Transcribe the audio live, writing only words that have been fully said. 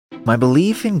My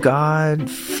belief in God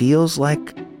feels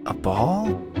like a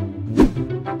ball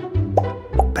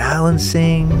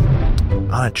balancing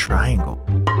on a triangle,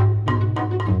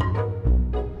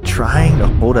 trying to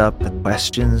hold up the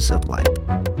questions of life.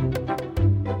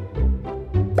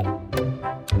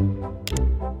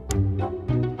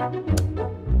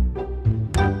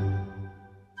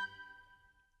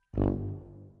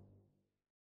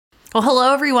 Well,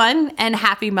 hello everyone, and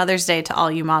happy Mother's Day to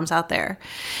all you moms out there.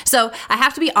 So I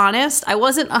have to be honest, I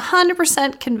wasn't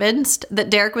 100% convinced that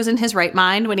Derek was in his right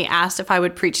mind when he asked if I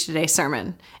would preach today's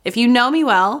sermon. If you know me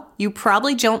well, you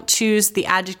probably don't choose the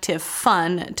adjective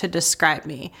fun to describe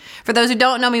me. For those who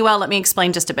don't know me well, let me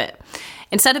explain just a bit.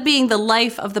 Instead of being the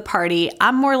life of the party,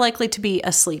 I'm more likely to be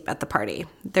asleep at the party.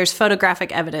 There's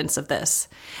photographic evidence of this.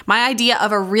 My idea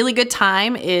of a really good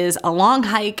time is a long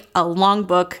hike, a long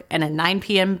book, and a 9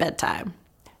 p.m. bedtime.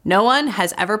 No one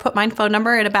has ever put my phone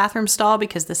number in a bathroom stall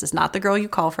because this is not the girl you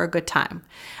call for a good time.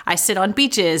 I sit on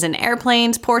beaches and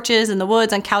airplanes, porches, in the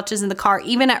woods, on couches in the car,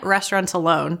 even at restaurants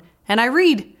alone, and I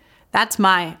read. That's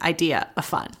my idea of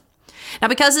fun. Now,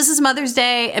 because this is Mother's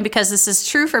Day and because this is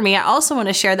true for me, I also want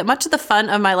to share that much of the fun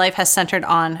of my life has centered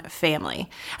on family.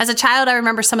 As a child, I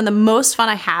remember some of the most fun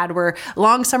I had were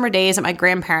long summer days at my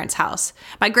grandparents' house.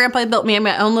 My grandpa built me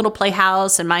my own little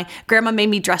playhouse, and my grandma made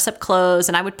me dress up clothes,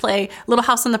 and I would play Little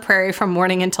House on the Prairie from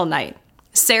morning until night.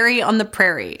 Sari on the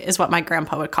Prairie is what my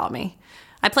grandpa would call me.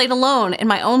 I played alone in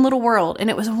my own little world, and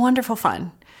it was wonderful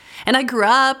fun. And I grew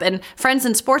up, and friends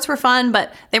and sports were fun,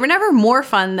 but they were never more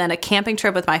fun than a camping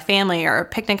trip with my family, or a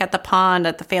picnic at the pond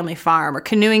at the family farm, or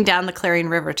canoeing down the Clarion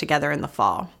River together in the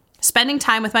fall. Spending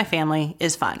time with my family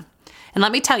is fun. And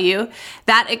let me tell you,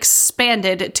 that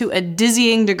expanded to a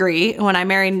dizzying degree when I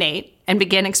married Nate and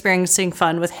began experiencing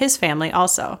fun with his family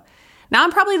also. Now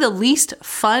I'm probably the least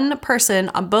fun person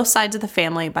on both sides of the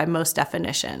family by most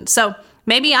definitions. So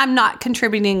maybe I'm not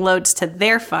contributing loads to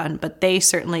their fun, but they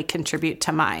certainly contribute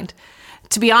to mine.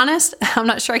 To be honest, I'm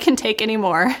not sure I can take any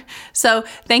more. So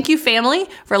thank you, family,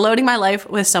 for loading my life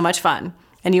with so much fun.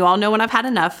 And you all know when I've had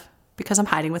enough because I'm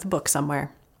hiding with a book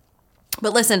somewhere.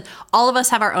 But listen, all of us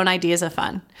have our own ideas of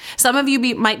fun. Some of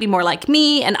you might be more like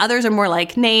me, and others are more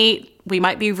like Nate. We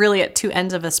might be really at two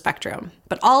ends of a spectrum,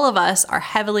 but all of us are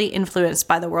heavily influenced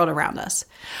by the world around us.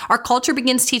 Our culture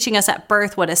begins teaching us at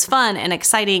birth what is fun and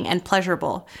exciting and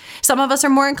pleasurable. Some of us are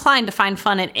more inclined to find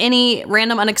fun in any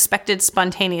random, unexpected,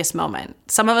 spontaneous moment.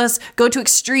 Some of us go to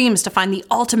extremes to find the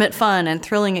ultimate fun and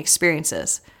thrilling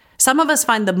experiences. Some of us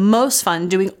find the most fun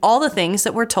doing all the things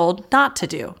that we're told not to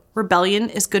do. Rebellion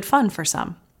is good fun for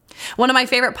some. One of my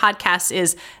favorite podcasts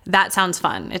is That Sounds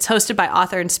Fun. It's hosted by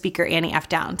author and speaker Annie F.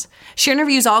 Downs. She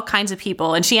interviews all kinds of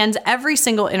people, and she ends every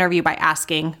single interview by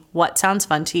asking, "What sounds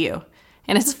fun to you?"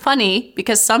 And it's funny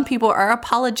because some people are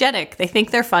apologetic. They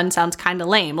think their fun sounds kind of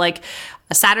lame, like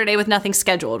a Saturday with nothing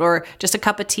scheduled or just a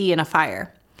cup of tea and a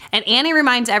fire. And Annie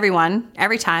reminds everyone,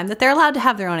 every time, that they're allowed to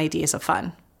have their own ideas of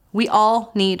fun. We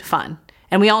all need fun,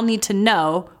 and we all need to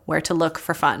know where to look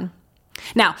for fun.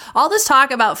 Now, all this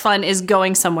talk about fun is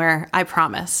going somewhere, I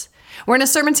promise. We're in a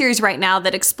sermon series right now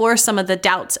that explores some of the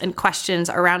doubts and questions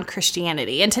around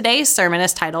Christianity. And today's sermon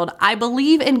is titled, "I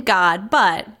Believe in God,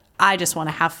 but I Just Want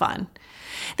to Have Fun."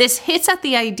 This hits at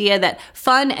the idea that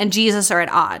fun and Jesus are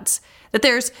at odds. That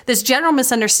there's this general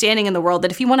misunderstanding in the world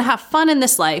that if you want to have fun in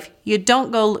this life, you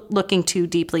don't go looking too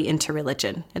deeply into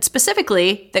religion. And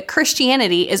specifically, that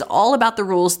Christianity is all about the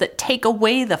rules that take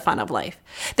away the fun of life.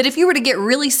 That if you were to get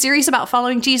really serious about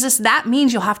following Jesus, that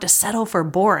means you'll have to settle for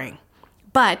boring.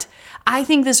 But I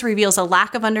think this reveals a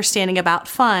lack of understanding about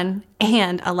fun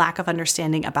and a lack of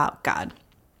understanding about God.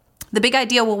 The big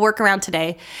idea we'll work around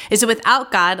today is that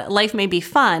without God, life may be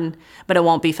fun, but it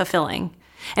won't be fulfilling.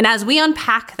 And as we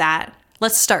unpack that,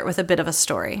 let's start with a bit of a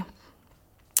story.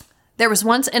 There was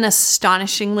once an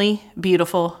astonishingly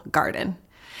beautiful garden.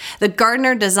 The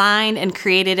gardener designed and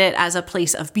created it as a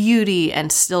place of beauty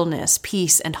and stillness,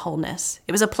 peace and wholeness.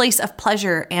 It was a place of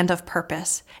pleasure and of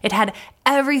purpose. It had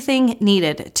everything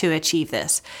needed to achieve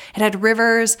this. It had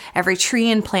rivers, every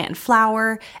tree and plant and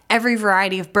flower, every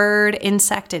variety of bird,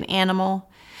 insect, and animal.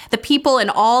 The people and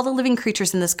all the living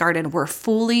creatures in this garden were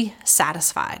fully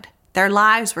satisfied. Their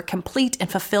lives were complete and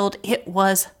fulfilled. It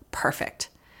was perfect.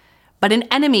 But an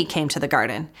enemy came to the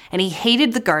garden, and he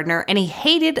hated the gardener, and he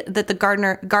hated that the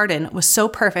garden was so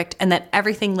perfect and that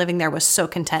everything living there was so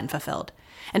content and fulfilled.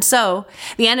 And so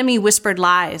the enemy whispered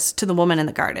lies to the woman in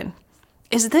the garden.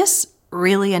 "Is this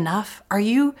really enough? Are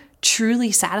you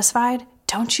truly satisfied?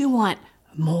 Don't you want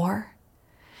more?"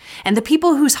 And the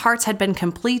people whose hearts had been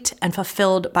complete and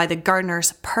fulfilled by the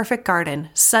gardener's perfect garden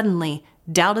suddenly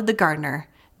doubted the gardener,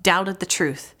 doubted the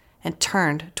truth, and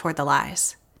turned toward the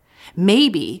lies.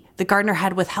 Maybe the gardener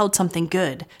had withheld something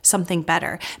good, something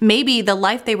better. Maybe the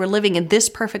life they were living in this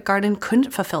perfect garden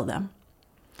couldn't fulfill them.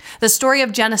 The story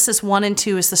of Genesis 1 and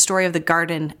 2 is the story of the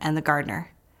garden and the gardener,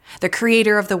 the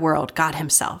creator of the world, God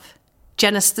himself.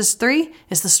 Genesis 3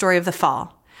 is the story of the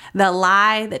fall, the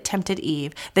lie that tempted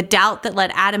Eve, the doubt that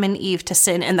led Adam and Eve to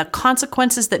sin, and the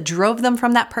consequences that drove them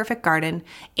from that perfect garden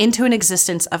into an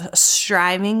existence of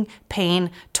striving, pain,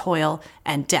 toil,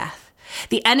 and death.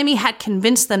 The enemy had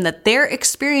convinced them that their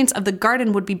experience of the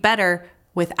garden would be better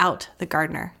without the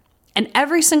gardener. And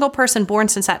every single person born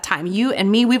since that time, you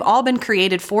and me, we've all been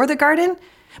created for the garden,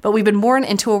 but we've been born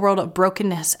into a world of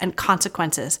brokenness and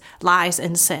consequences, lies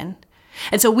and sin.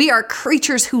 And so we are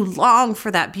creatures who long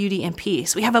for that beauty and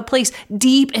peace. We have a place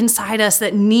deep inside us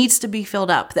that needs to be filled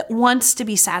up, that wants to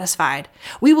be satisfied.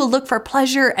 We will look for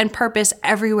pleasure and purpose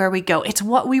everywhere we go. It's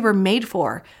what we were made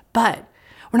for, but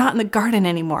we're not in the garden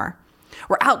anymore.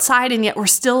 We're outside and yet we're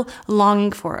still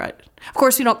longing for it. Of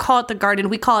course, we don't call it the garden.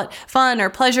 We call it fun or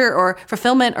pleasure or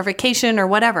fulfillment or vacation or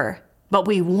whatever, but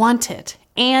we want it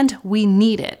and we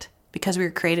need it because we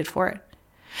were created for it.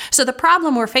 So the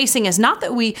problem we're facing is not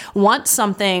that we want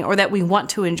something or that we want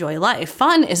to enjoy life.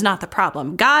 Fun is not the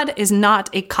problem. God is not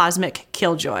a cosmic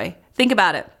killjoy. Think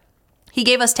about it. He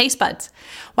gave us taste buds.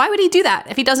 Why would he do that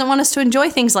if he doesn't want us to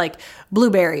enjoy things like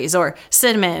blueberries or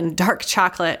cinnamon, dark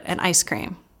chocolate, and ice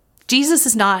cream? Jesus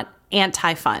is not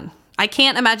anti-fun. I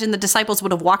can't imagine the disciples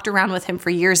would have walked around with him for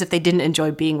years if they didn't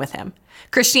enjoy being with him.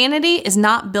 Christianity is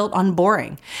not built on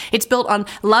boring. It's built on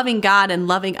loving God and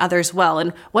loving others well.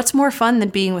 And what's more fun than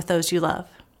being with those you love?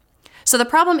 So the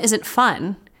problem isn't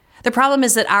fun. The problem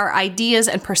is that our ideas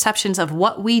and perceptions of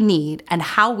what we need and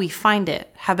how we find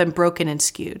it have been broken and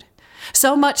skewed.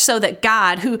 So much so that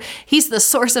God, he's the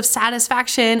source of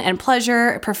satisfaction and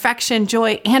pleasure, perfection,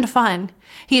 joy, and fun,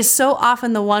 he is so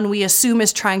often the one we assume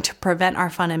is trying to prevent our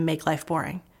fun and make life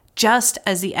boring, just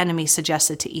as the enemy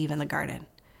suggested to Eve in the garden.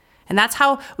 And that's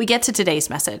how we get to today's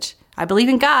message. I believe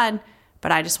in God,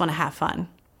 but I just want to have fun.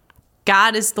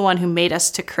 God is the one who made us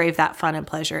to crave that fun and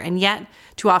pleasure, and yet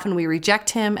too often we reject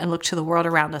him and look to the world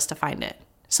around us to find it.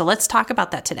 So let's talk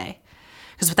about that today.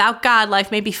 Because without God, life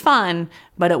may be fun,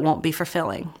 but it won't be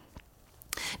fulfilling.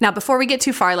 Now, before we get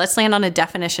too far, let's land on a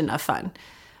definition of fun.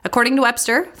 According to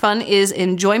Webster, fun is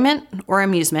enjoyment or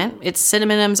amusement. Its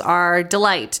synonyms are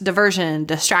delight, diversion,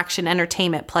 distraction,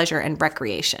 entertainment, pleasure, and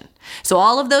recreation. So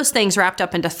all of those things wrapped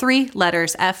up into 3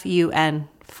 letters, F-U-N,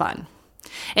 fun.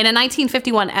 In a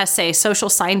 1951 essay, social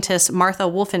scientist Martha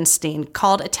Wolfenstein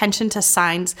called attention to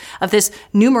signs of this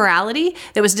new morality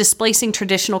that was displacing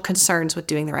traditional concerns with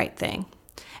doing the right thing.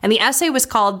 And the essay was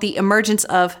called The Emergence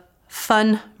of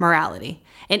Fun Morality.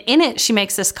 And in it, she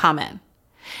makes this comment.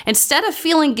 Instead of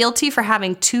feeling guilty for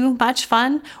having too much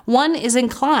fun, one is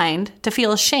inclined to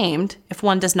feel ashamed if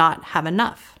one does not have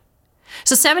enough.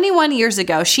 So 71 years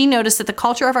ago, she noticed that the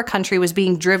culture of our country was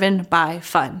being driven by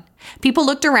fun. People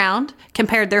looked around,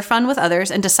 compared their fun with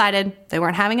others, and decided they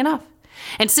weren't having enough.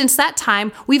 And since that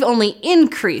time, we've only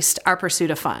increased our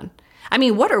pursuit of fun. I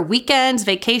mean, what are weekends,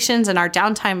 vacations, and our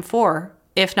downtime for,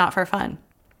 if not for fun?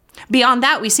 Beyond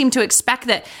that, we seem to expect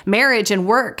that marriage and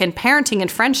work and parenting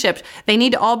and friendship, they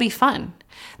need to all be fun.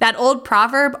 That old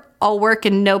proverb, all work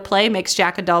and no play makes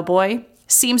Jack a dull boy,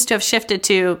 seems to have shifted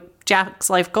to Jack's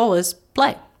life goal is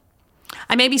play.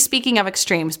 I may be speaking of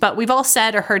extremes, but we've all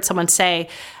said or heard someone say,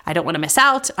 I don't want to miss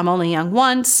out. I'm only young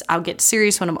once. I'll get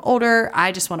serious when I'm older.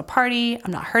 I just want to party.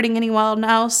 I'm not hurting anyone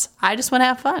else. I just want to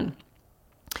have fun.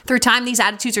 Through time, these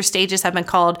attitudes or stages have been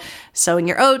called sowing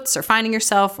your oats or finding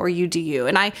yourself or you do you.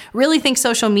 And I really think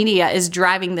social media is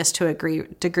driving this to a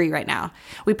degree right now.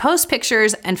 We post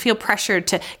pictures and feel pressured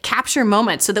to capture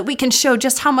moments so that we can show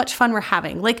just how much fun we're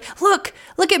having. Like, look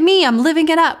at me, I'm living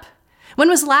it up. When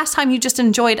was the last time you just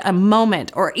enjoyed a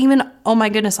moment or even, oh my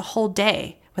goodness, a whole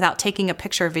day without taking a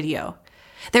picture or video?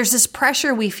 There's this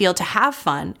pressure we feel to have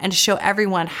fun and to show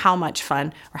everyone how much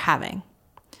fun we're having.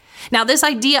 Now, this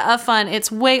idea of fun,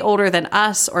 it's way older than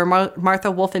us or Martha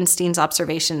Wolfenstein's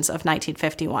observations of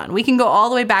 1951. We can go all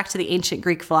the way back to the ancient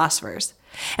Greek philosophers.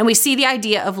 And we see the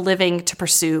idea of living to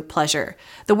pursue pleasure.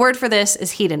 The word for this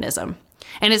is hedonism.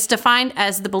 And it's defined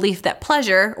as the belief that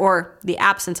pleasure, or the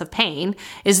absence of pain,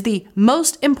 is the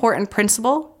most important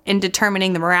principle in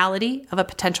determining the morality of a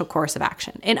potential course of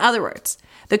action. In other words,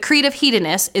 the creed of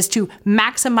hedonists is to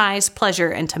maximize pleasure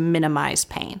and to minimize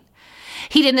pain.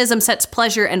 Hedonism sets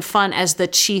pleasure and fun as the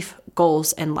chief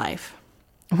goals in life.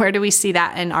 Where do we see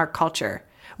that in our culture?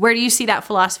 Where do you see that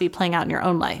philosophy playing out in your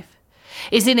own life?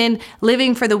 Is it in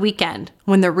living for the weekend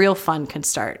when the real fun can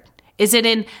start? Is it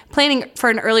in planning for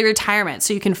an early retirement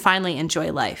so you can finally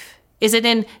enjoy life? Is it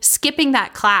in skipping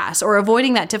that class or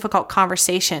avoiding that difficult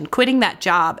conversation, quitting that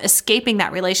job, escaping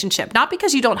that relationship? Not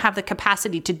because you don't have the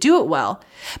capacity to do it well,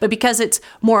 but because it's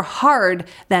more hard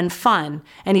than fun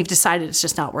and you've decided it's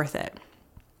just not worth it.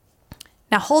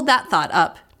 Now hold that thought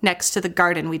up next to the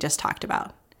garden we just talked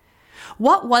about.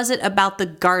 What was it about the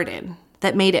garden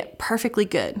that made it perfectly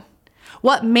good?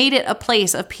 What made it a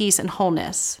place of peace and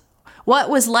wholeness? Why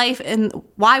was life in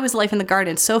the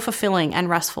garden so fulfilling and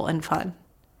restful and fun?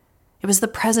 It was the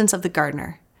presence of the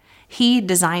gardener. He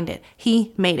designed it.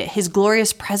 He made it. His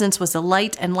glorious presence was the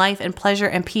light and life and pleasure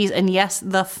and peace and, yes,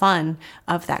 the fun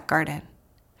of that garden.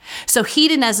 So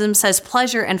hedonism says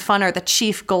pleasure and fun are the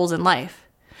chief goals in life.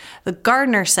 The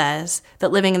gardener says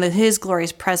that living in his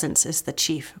glorious presence is the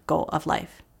chief goal of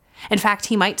life. In fact,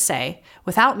 he might say,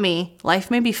 without me, life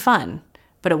may be fun,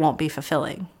 but it won't be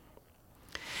fulfilling.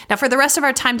 Now, for the rest of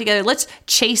our time together, let's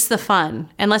chase the fun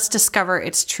and let's discover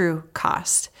its true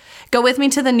cost. Go with me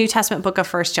to the New Testament book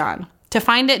of 1 John. To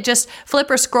find it, just flip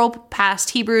or scroll past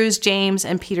Hebrews, James,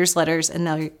 and Peter's letters,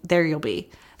 and there you'll be.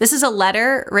 This is a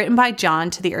letter written by John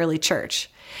to the early church.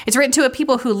 It's written to a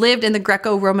people who lived in the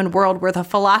Greco-Roman world where the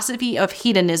philosophy of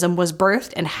hedonism was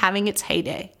birthed and having its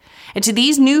heyday. And to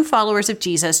these new followers of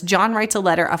Jesus, John writes a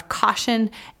letter of caution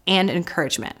and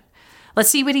encouragement. Let's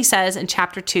see what he says in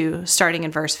chapter 2, starting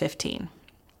in verse 15.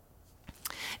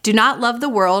 Do not love the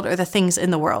world or the things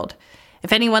in the world.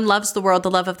 If anyone loves the world,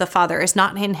 the love of the Father is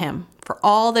not in him. For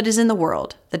all that is in the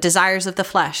world, the desires of the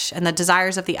flesh and the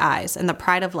desires of the eyes and the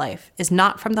pride of life, is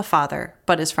not from the Father,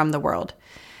 but is from the world.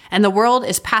 And the world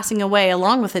is passing away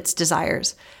along with its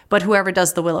desires, but whoever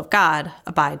does the will of God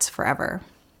abides forever.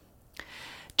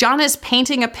 John is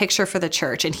painting a picture for the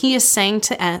church, and he is saying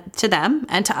to them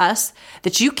and to us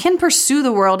that you can pursue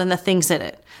the world and the things in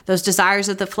it, those desires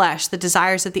of the flesh, the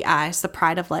desires of the eyes, the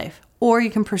pride of life, or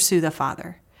you can pursue the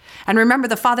Father. And remember,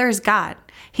 the Father is God.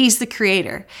 He's the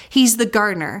creator. He's the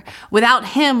gardener. Without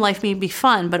him, life may be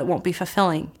fun, but it won't be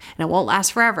fulfilling, and it won't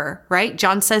last forever, right?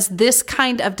 John says this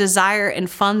kind of desire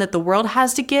and fun that the world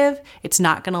has to give, it's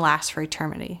not going to last for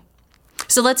eternity.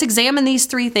 So let's examine these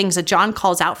three things that John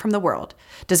calls out from the world: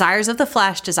 desires of the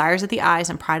flesh, desires of the eyes,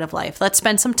 and pride of life. Let's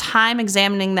spend some time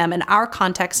examining them in our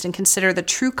context and consider the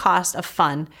true cost of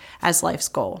fun as life's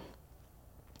goal.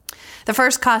 The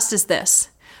first cost is this: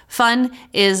 fun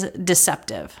is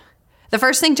deceptive. The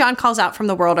first thing John calls out from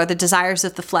the world are the desires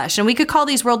of the flesh, and we could call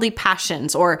these worldly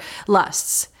passions or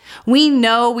lusts. We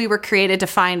know we were created to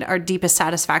find our deepest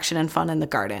satisfaction and fun in the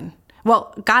garden.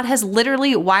 Well, God has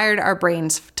literally wired our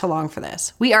brains to long for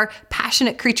this. We are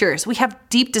passionate creatures. We have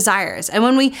deep desires. And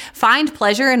when we find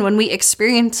pleasure and when we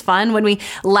experience fun, when we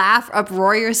laugh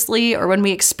uproariously, or when we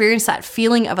experience that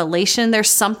feeling of elation, there's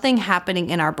something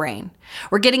happening in our brain.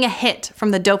 We're getting a hit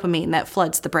from the dopamine that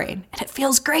floods the brain, and it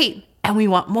feels great, and we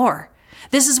want more.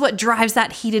 This is what drives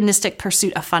that hedonistic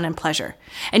pursuit of fun and pleasure.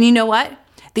 And you know what?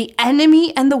 The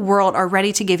enemy and the world are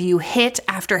ready to give you hit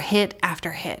after hit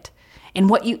after hit. In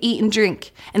what you eat and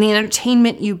drink, in the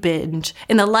entertainment you binge,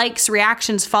 in the likes,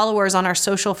 reactions, followers on our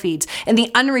social feeds, in the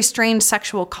unrestrained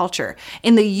sexual culture,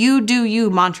 in the you do you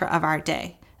mantra of our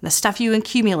day, the stuff you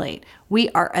accumulate. We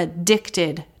are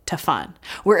addicted to fun.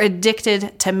 We're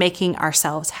addicted to making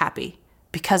ourselves happy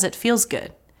because it feels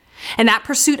good. And that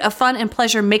pursuit of fun and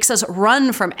pleasure makes us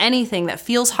run from anything that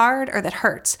feels hard or that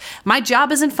hurts. My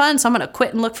job isn't fun, so I'm going to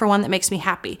quit and look for one that makes me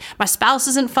happy. My spouse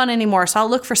isn't fun anymore, so I'll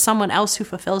look for someone else who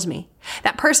fulfills me.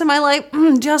 That person in my life,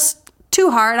 just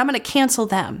too hard, I'm going to cancel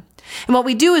them. And what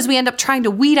we do is we end up trying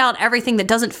to weed out everything that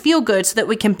doesn't feel good so that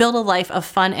we can build a life of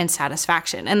fun and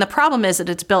satisfaction. And the problem is that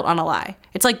it's built on a lie.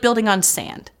 It's like building on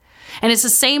sand. And it's the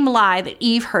same lie that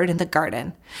Eve heard in the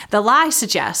garden. The lie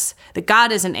suggests that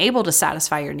God isn't able to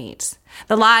satisfy your needs.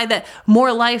 The lie that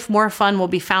more life, more fun will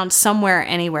be found somewhere,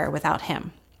 anywhere without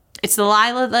him. It's the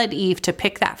lie that led Eve to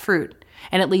pick that fruit,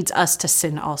 and it leads us to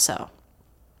sin also.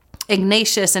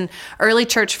 Ignatius, an early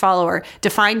church follower,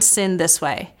 defined sin this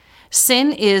way: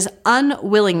 sin is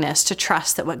unwillingness to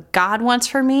trust that what God wants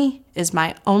for me is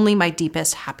only my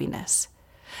deepest happiness.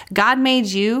 God made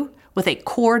you with a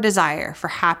core desire for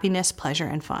happiness, pleasure,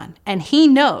 and fun. And he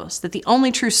knows that the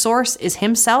only true source is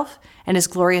himself and his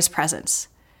glorious presence.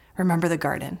 Remember the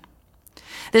garden.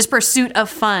 This pursuit of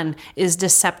fun is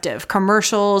deceptive.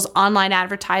 Commercials, online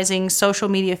advertising, social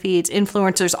media feeds,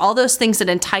 influencers, all those things that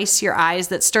entice your eyes,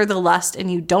 that stir the lust,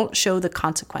 and you don't show the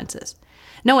consequences.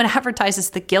 No one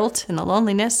advertises the guilt and the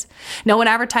loneliness. No one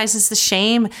advertises the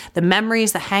shame, the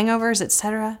memories, the hangovers,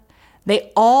 etc.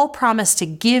 They all promise to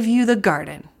give you the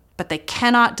garden, but they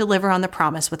cannot deliver on the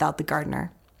promise without the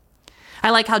gardener.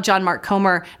 I like how John Mark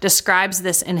Comer describes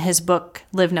this in his book,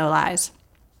 Live No Lies.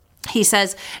 He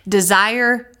says,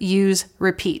 desire, use,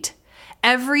 repeat.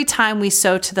 Every time we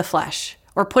sow to the flesh,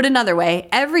 or put another way,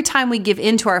 every time we give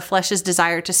in to our flesh's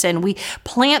desire to sin, we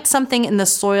plant something in the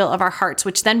soil of our hearts,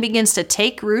 which then begins to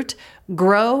take root,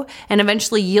 grow, and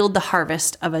eventually yield the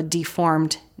harvest of a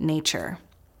deformed nature.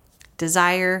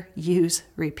 Desire, use,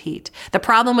 repeat. The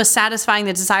problem with satisfying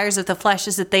the desires of the flesh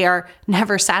is that they are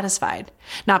never satisfied.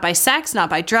 Not by sex, not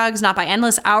by drugs, not by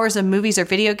endless hours of movies or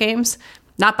video games,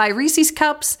 not by Reese's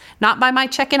cups, not by my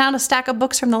checking out a stack of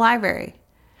books from the library.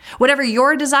 Whatever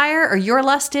your desire or your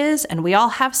lust is, and we all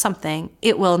have something,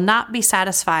 it will not be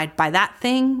satisfied by that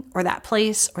thing or that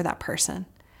place or that person.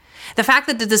 The fact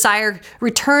that the desire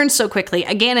returns so quickly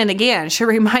again and again should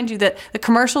remind you that the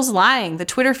commercial's lying, the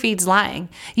Twitter feed's lying.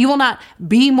 You will not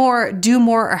be more, do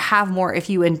more, or have more if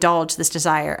you indulge this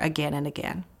desire again and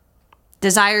again.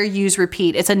 Desire, use,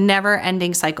 repeat. It's a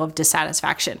never-ending cycle of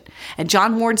dissatisfaction, and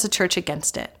John warns the church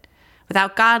against it.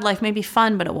 Without God, life may be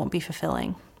fun, but it won't be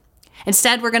fulfilling.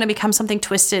 Instead, we're going to become something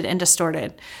twisted and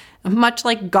distorted, much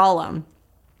like Gollum.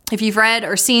 If you've read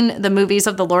or seen the movies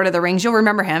of The Lord of the Rings, you'll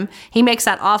remember him. He makes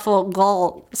that awful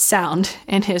gull sound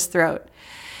in his throat.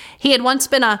 He had once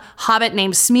been a hobbit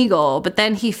named Smeagol, but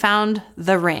then he found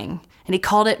the ring, and he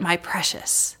called it My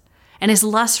Precious. And his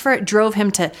lust for it drove him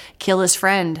to kill his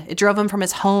friend. It drove him from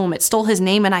his home. It stole his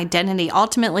name and identity.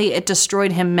 Ultimately, it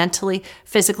destroyed him mentally,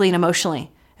 physically, and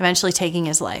emotionally, eventually taking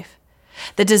his life.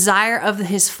 The desire of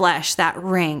his flesh, that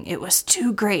ring, it was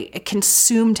too great. It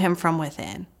consumed him from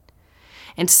within.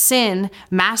 And sin,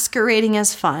 masquerading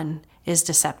as fun, is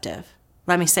deceptive.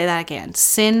 Let me say that again.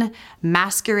 Sin,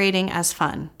 masquerading as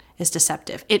fun, is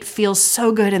deceptive. It feels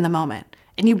so good in the moment,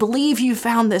 and you believe you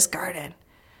found this garden,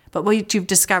 but what you've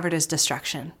discovered is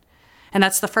destruction. And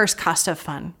that's the first cost of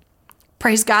fun.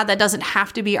 Praise God, that doesn't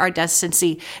have to be our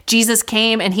destiny. Jesus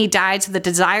came and he died so the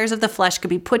desires of the flesh could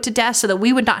be put to death so that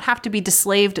we would not have to be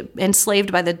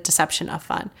enslaved by the deception of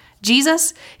fun.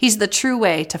 Jesus, he's the true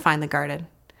way to find the garden.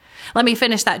 Let me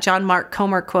finish that John Mark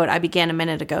Comer quote I began a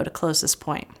minute ago to close this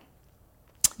point.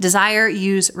 Desire,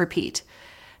 use, repeat.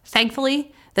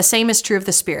 Thankfully, the same is true of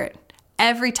the Spirit.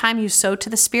 Every time you sow to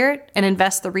the Spirit and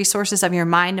invest the resources of your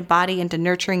mind and body into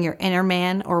nurturing your inner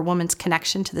man or woman's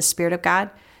connection to the Spirit of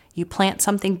God, you plant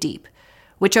something deep,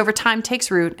 which over time takes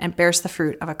root and bears the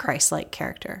fruit of a Christ-like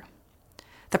character.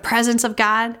 The presence of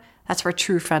God, that's where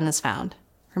true fun is found.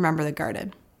 Remember the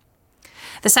garden.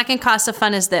 The second cost of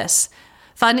fun is this.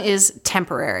 Fun is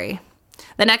temporary.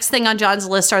 The next thing on John's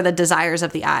list are the desires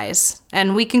of the eyes.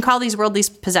 And we can call these worldly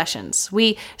possessions.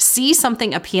 We see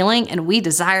something appealing and we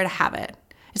desire to have it.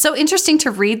 It's so interesting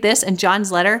to read this in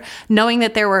John's letter, knowing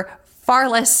that there was far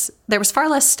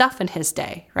less stuff in his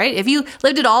day, right? If you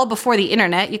lived at all before the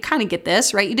internet, you kind of get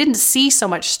this, right? You didn't see so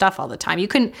much stuff all the time. You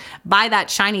couldn't buy that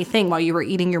shiny thing while you were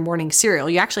eating your morning cereal.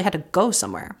 You actually had to go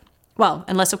somewhere. Well,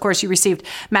 unless, of course, you received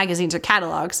magazines or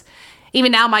catalogs.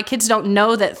 Even now, my kids don't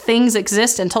know that things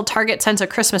exist until Target sends a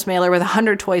Christmas mailer with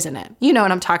 100 toys in it. You know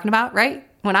what I'm talking about, right?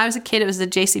 When I was a kid, it was the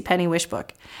JCPenney wish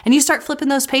book. And you start flipping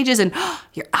those pages and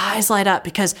your eyes light up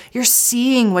because you're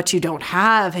seeing what you don't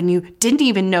have and you didn't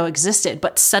even know existed.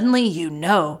 But suddenly you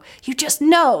just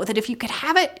know that if you could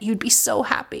have it, you'd be so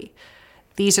happy.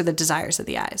 These are the desires of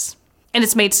the eyes. And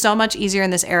it's made so much easier in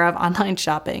this era of online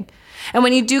shopping. And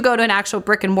when you do go to an actual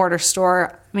brick and mortar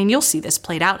store, I mean, you'll see this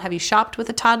played out. Have you shopped with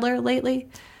a toddler lately?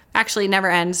 Actually, it never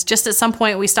ends. Just at some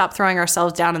point, we stop throwing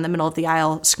ourselves down in the middle of the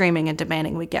aisle, screaming and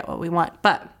demanding we get what we want.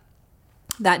 But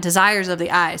that desires of the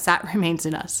eyes, that remains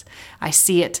in us. I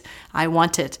see it. I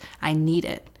want it. I need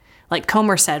it. Like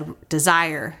Comer said,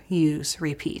 desire, use,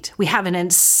 repeat. We have an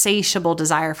insatiable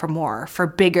desire for more, for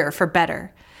bigger, for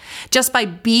better. Just by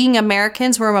being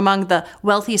Americans, we're among the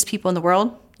wealthiest people in the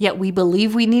world, yet we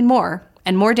believe we need more.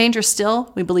 And more dangerous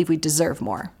still, we believe we deserve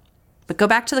more. But go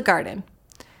back to the garden.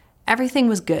 Everything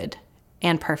was good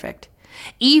and perfect.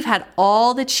 Eve had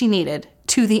all that she needed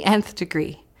to the nth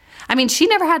degree. I mean, she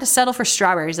never had to settle for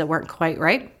strawberries that weren't quite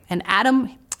right. And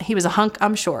Adam, he was a hunk,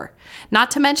 I'm sure.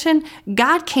 Not to mention,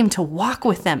 God came to walk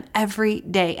with them every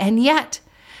day. And yet,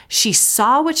 she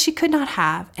saw what she could not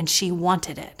have and she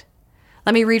wanted it.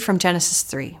 Let me read from Genesis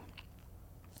 3.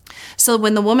 So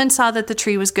when the woman saw that the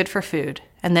tree was good for food,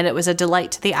 and that it was a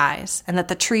delight to the eyes, and that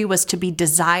the tree was to be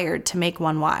desired to make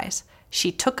one wise,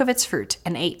 she took of its fruit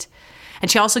and ate. And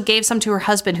she also gave some to her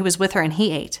husband who was with her, and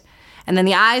he ate. And then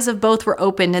the eyes of both were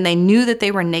opened, and they knew that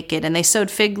they were naked, and they sewed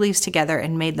fig leaves together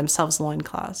and made themselves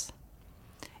loincloths.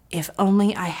 If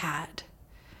only I had.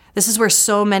 This is where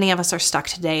so many of us are stuck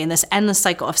today, in this endless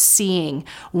cycle of seeing,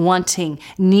 wanting,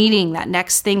 needing that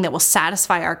next thing that will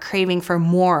satisfy our craving for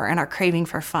more and our craving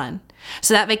for fun.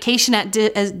 So that vacation at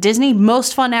Disney,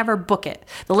 most fun ever, book it.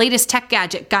 The latest tech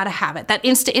gadget, gotta have it. That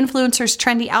Insta influencer's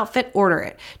trendy outfit, order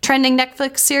it. Trending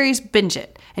Netflix series, binge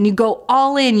it. And you go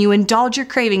all in, you indulge your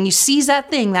craving, you seize that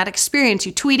thing, that experience,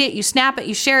 you tweet it, you snap it,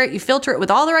 you share it, you filter it with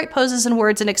all the right poses and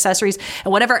words and accessories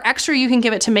and whatever extra you can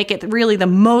give it to make it really the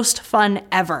most fun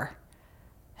ever.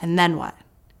 And then what?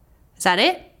 Is that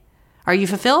it? Are you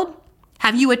fulfilled?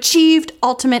 Have you achieved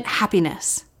ultimate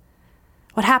happiness?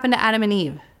 What happened to Adam and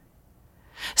Eve?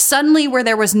 Suddenly, where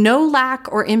there was no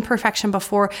lack or imperfection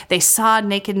before, they saw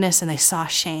nakedness and they saw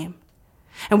shame.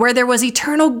 And where there was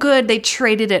eternal good, they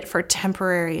traded it for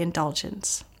temporary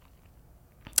indulgence.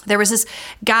 There was this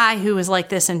guy who was like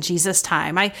this in Jesus'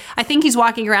 time. I think he's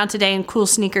walking around today in cool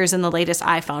sneakers and the latest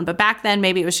iPhone, but back then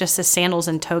maybe it was just his sandals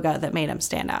and toga that made him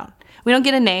stand out. We don't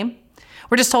get a name.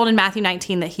 We're just told in Matthew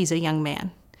 19 that he's a young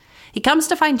man. He comes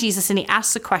to find Jesus and he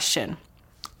asks the question,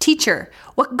 "Teacher,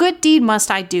 what good deed must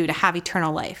I do to have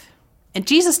eternal life?" And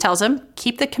Jesus tells him,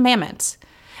 "Keep the commandments."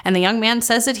 And the young man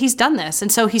says that he's done this.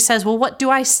 And so he says, "Well, what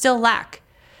do I still lack?"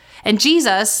 And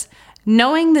Jesus,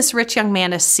 knowing this rich young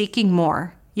man is seeking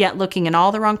more, yet looking in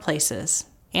all the wrong places,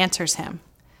 answers him,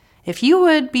 "If you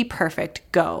would be perfect,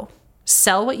 go,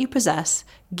 sell what you possess,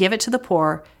 give it to the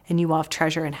poor, and you will have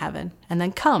treasure in heaven. And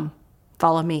then come,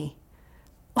 follow me."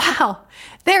 Wow,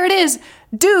 there it is.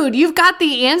 Dude, you've got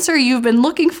the answer you've been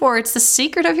looking for. It's the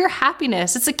secret of your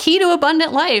happiness. It's the key to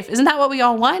abundant life. Isn't that what we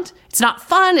all want? It's not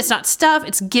fun. It's not stuff.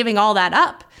 It's giving all that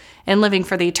up and living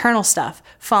for the eternal stuff,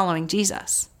 following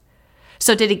Jesus.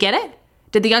 So did he get it?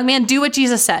 Did the young man do what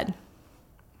Jesus said?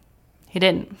 He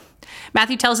didn't.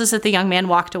 Matthew tells us that the young man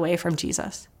walked away from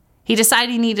Jesus. He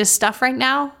decided he needed his stuff right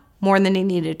now more than he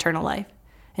needed eternal life.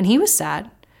 And he was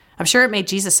sad. I'm sure it made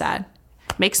Jesus sad.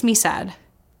 It makes me sad.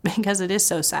 Because it is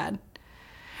so sad.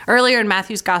 Earlier in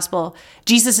Matthew's gospel,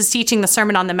 Jesus is teaching the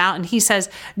Sermon on the Mount, and he says,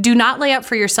 "Do not lay up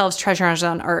for yourselves treasures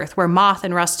on earth, where moth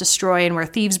and rust destroy and where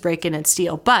thieves break in and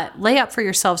steal, but lay up for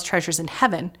yourselves treasures in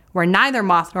heaven, where neither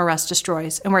moth nor rust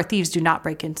destroys and where thieves do not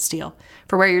break in and steal.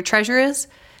 For where your treasure is,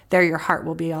 there your heart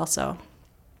will be also."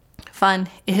 Fun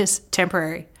is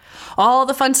temporary. All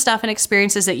the fun stuff and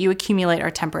experiences that you accumulate are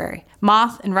temporary.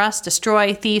 Moth and rust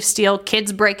destroy, thieves steal,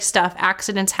 kids break stuff,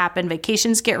 accidents happen,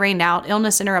 vacations get rained out,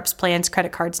 illness interrupts plans,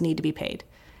 credit cards need to be paid.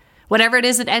 Whatever it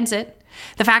is that ends it.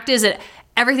 The fact is that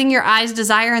everything your eyes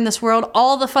desire in this world,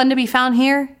 all the fun to be found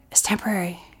here, is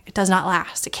temporary. It does not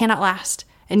last. It cannot last.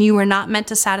 And you were not meant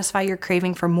to satisfy your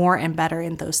craving for more and better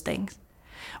in those things.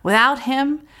 Without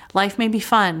him, life may be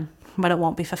fun, but it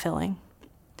won't be fulfilling.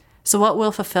 So what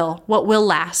will fulfill? What will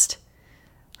last?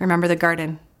 Remember the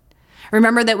garden.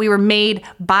 Remember that we were made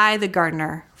by the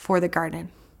gardener for the garden,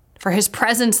 for his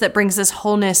presence that brings us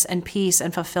wholeness and peace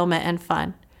and fulfillment and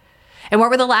fun. And what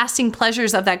were the lasting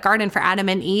pleasures of that garden for Adam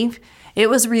and Eve?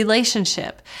 It was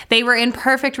relationship. They were in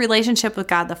perfect relationship with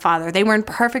God the Father. They were in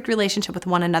perfect relationship with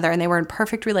one another, and they were in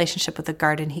perfect relationship with the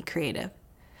garden he created.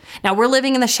 Now, we're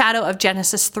living in the shadow of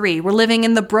Genesis 3. We're living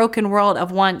in the broken world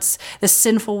of once, the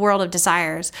sinful world of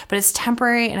desires, but it's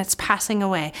temporary and it's passing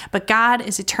away. But God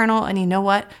is eternal, and you know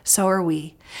what? So are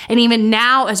we. And even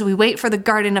now, as we wait for the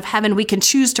garden of heaven, we can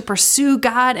choose to pursue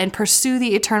God and pursue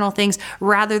the eternal things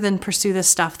rather than pursue the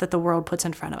stuff that the world puts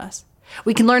in front of us.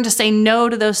 We can learn to say no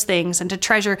to those things and to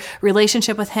treasure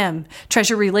relationship with him,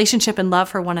 treasure relationship and love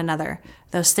for one another,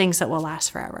 those things that will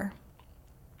last forever.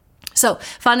 So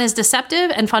fun is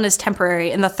deceptive and fun is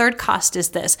temporary. And the third cost is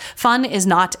this: fun is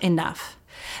not enough.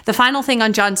 The final thing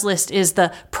on John's list is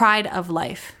the pride of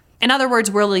life. In other words,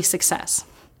 worldly success.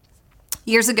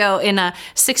 Years ago in a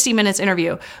 60 Minutes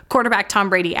interview, quarterback Tom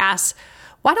Brady asks,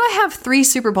 "Why do I have 3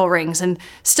 Super Bowl rings and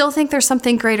still think there's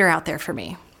something greater out there for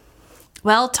me?"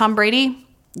 Well, Tom Brady,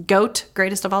 GOAT,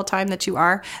 greatest of all time that you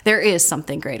are, there is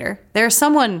something greater. There's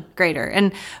someone greater.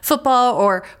 And football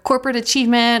or corporate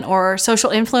achievement or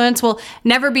social influence will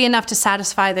never be enough to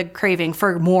satisfy the craving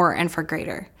for more and for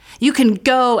greater. You can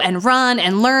go and run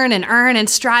and learn and earn and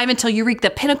strive until you reach the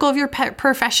pinnacle of your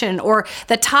profession or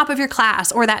the top of your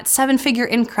class or that 7-figure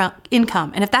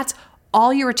income. And if that's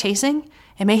all you were chasing,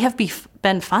 it may have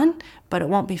been fun, but it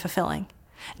won't be fulfilling.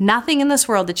 Nothing in this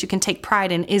world that you can take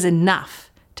pride in is enough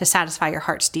to satisfy your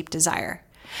heart's deep desire.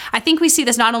 I think we see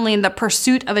this not only in the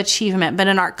pursuit of achievement, but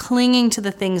in our clinging to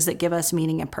the things that give us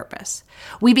meaning and purpose.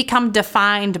 We become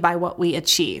defined by what we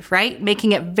achieve, right?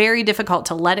 Making it very difficult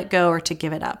to let it go or to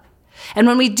give it up. And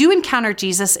when we do encounter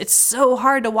Jesus, it's so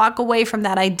hard to walk away from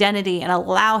that identity and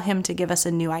allow him to give us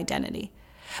a new identity.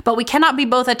 But we cannot be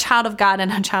both a child of God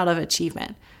and a child of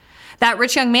achievement. That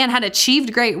rich young man had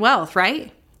achieved great wealth,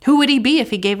 right? Who would he be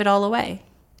if he gave it all away?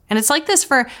 And it's like this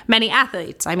for many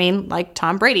athletes. I mean, like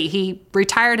Tom Brady, he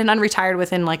retired and unretired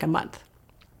within like a month.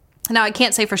 Now, I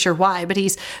can't say for sure why, but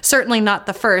he's certainly not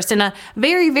the first. In a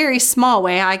very, very small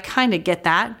way, I kind of get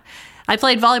that. I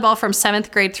played volleyball from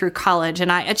 7th grade through college,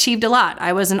 and I achieved a lot.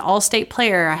 I was an all-state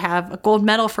player. I have a gold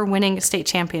medal for winning a state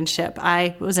championship.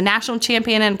 I was a national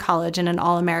champion in college and an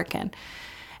All-American.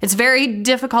 It's very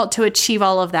difficult to achieve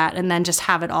all of that and then just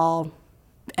have it all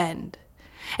end.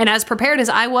 And as prepared as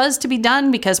I was to be done,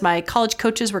 because my college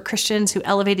coaches were Christians who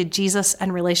elevated Jesus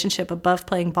and relationship above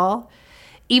playing ball,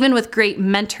 even with great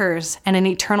mentors and an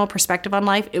eternal perspective on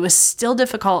life, it was still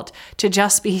difficult to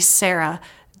just be Sarah,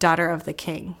 daughter of the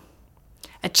king.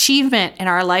 Achievement in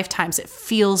our lifetimes, it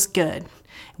feels good.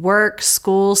 Work,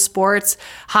 school, sports,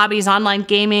 hobbies, online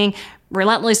gaming,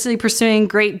 relentlessly pursuing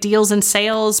great deals and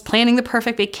sales, planning the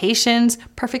perfect vacations,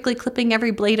 perfectly clipping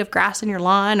every blade of grass in your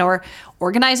lawn, or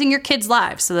organizing your kids'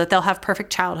 lives so that they'll have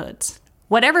perfect childhoods.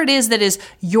 Whatever it is that is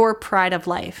your pride of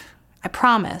life, I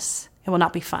promise it will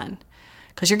not be fun.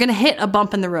 Because you're going to hit a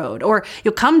bump in the road, or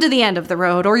you'll come to the end of the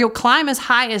road, or you'll climb as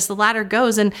high as the ladder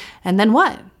goes, and then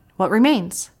what? What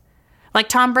remains? Like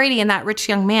Tom Brady and that rich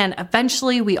young man,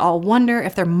 eventually we all wonder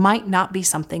if there might not be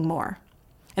something more.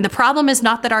 And the problem is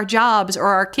not that our jobs or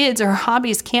our kids or our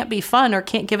hobbies can't be fun or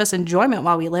can't give us enjoyment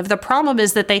while we live. The problem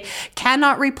is that they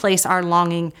cannot replace our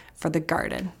longing for the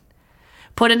garden.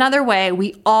 Put another way,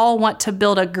 we all want to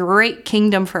build a great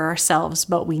kingdom for ourselves,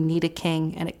 but we need a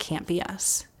king, and it can't be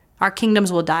us. Our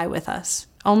kingdoms will die with us.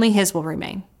 Only his will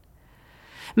remain.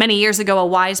 Many years ago, a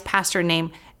wise pastor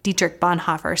named Dietrich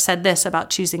Bonhoeffer said this about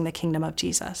choosing the kingdom of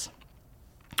Jesus.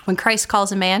 When Christ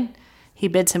calls a man, he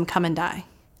bids him come and die.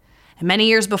 And many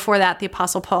years before that, the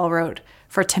Apostle Paul wrote,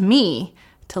 "For to me,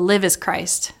 to live is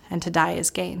Christ, and to die is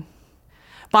gain."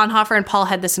 Bonhoeffer and Paul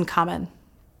had this in common.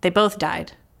 They both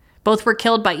died. Both were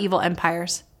killed by evil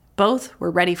empires. Both were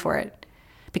ready for it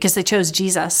because they chose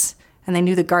Jesus and they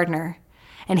knew the gardener.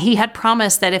 And he had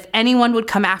promised that if anyone would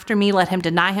come after me, let him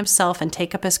deny himself and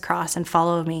take up his cross and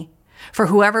follow me. For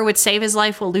whoever would save his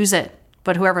life will lose it,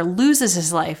 but whoever loses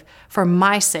his life for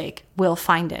my sake will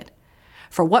find it.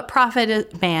 For what profit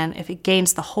is man if he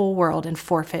gains the whole world and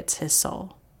forfeits his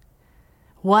soul?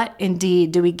 What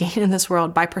indeed do we gain in this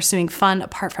world by pursuing fun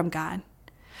apart from God?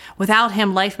 Without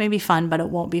him, life may be fun, but it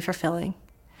won't be fulfilling.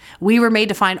 We were made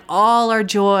to find all our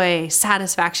joy,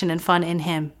 satisfaction, and fun in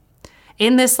him.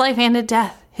 In this life and in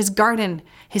death, his garden,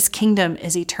 his kingdom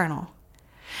is eternal.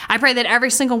 I pray that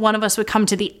every single one of us would come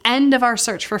to the end of our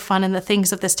search for fun in the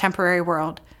things of this temporary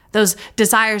world, those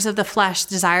desires of the flesh,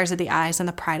 desires of the eyes, and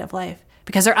the pride of life,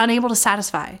 because they're unable to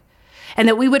satisfy. And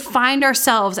that we would find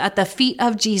ourselves at the feet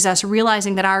of Jesus,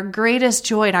 realizing that our greatest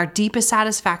joy and our deepest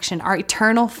satisfaction, our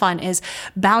eternal fun, is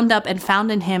bound up and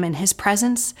found in him, in his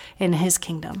presence, in his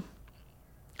kingdom.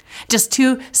 Just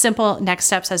 2 simple next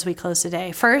steps as we close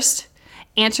today. First,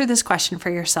 answer this question for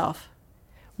yourself.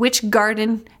 Which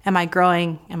garden am I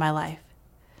growing in my life?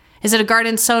 Is it a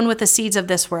garden sown with the seeds of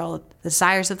this world, the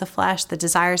desires of the flesh, the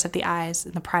desires of the eyes,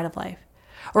 and the pride of life?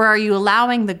 Or are you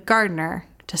allowing the gardener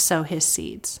to sow his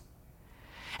seeds?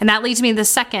 And that leads me to the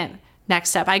second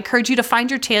next step. I encourage you to find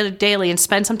your daily and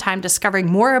spend some time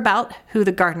discovering more about who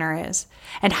the gardener is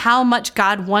and how much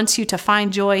God wants you to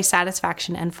find joy,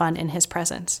 satisfaction, and fun in his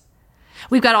presence.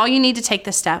 We've got all you need to take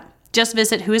this step. Just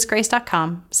visit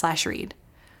whoisgrace.com/read.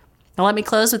 Now let me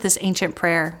close with this ancient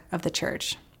prayer of the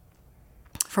church.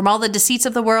 From all the deceits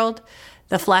of the world,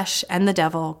 the flesh, and the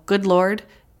devil, good Lord,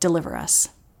 deliver us.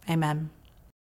 Amen.